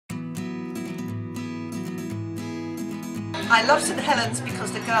I love St Helens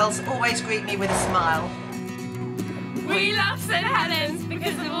because the girls always greet me with a smile. We love St Helens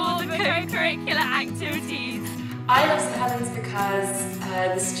because of all the co-curricular activities. I love St Helens because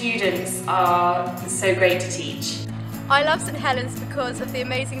the students are so great to teach. I love St Helens because of the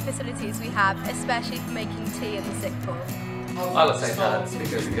amazing facilities we have, especially for making tea in the sixth form. I love St Helens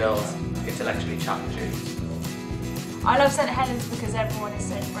because the girls intellectually challenge you. I love St Helens because everyone is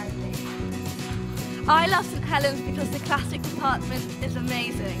so friendly. I love St Helens because the classic department is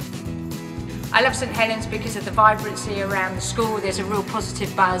amazing. I love St Helens because of the vibrancy around the school. There's a real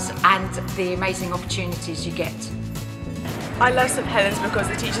positive buzz and the amazing opportunities you get. I love St Helens because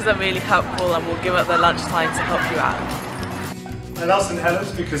the teachers are really helpful and will give up their lunchtime to help you out. I love St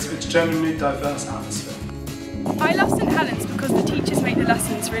Helens because of its genuinely diverse atmosphere. I love St Helens because the teachers make the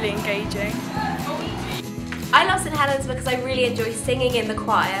lessons really engaging. I love St Helens because I really enjoy singing in the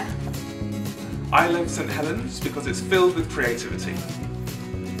choir. I love St Helens because it's filled with creativity.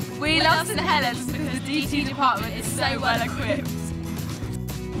 We love St Helens because the DT department is so well equipped.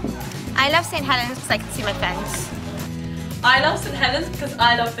 I love St Helens because I can see my friends. I love St Helens because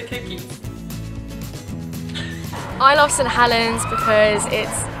I love the cookies. I love St Helens because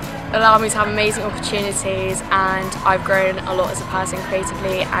it's allowed me to have amazing opportunities and I've grown a lot as a person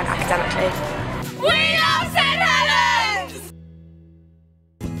creatively and academically. We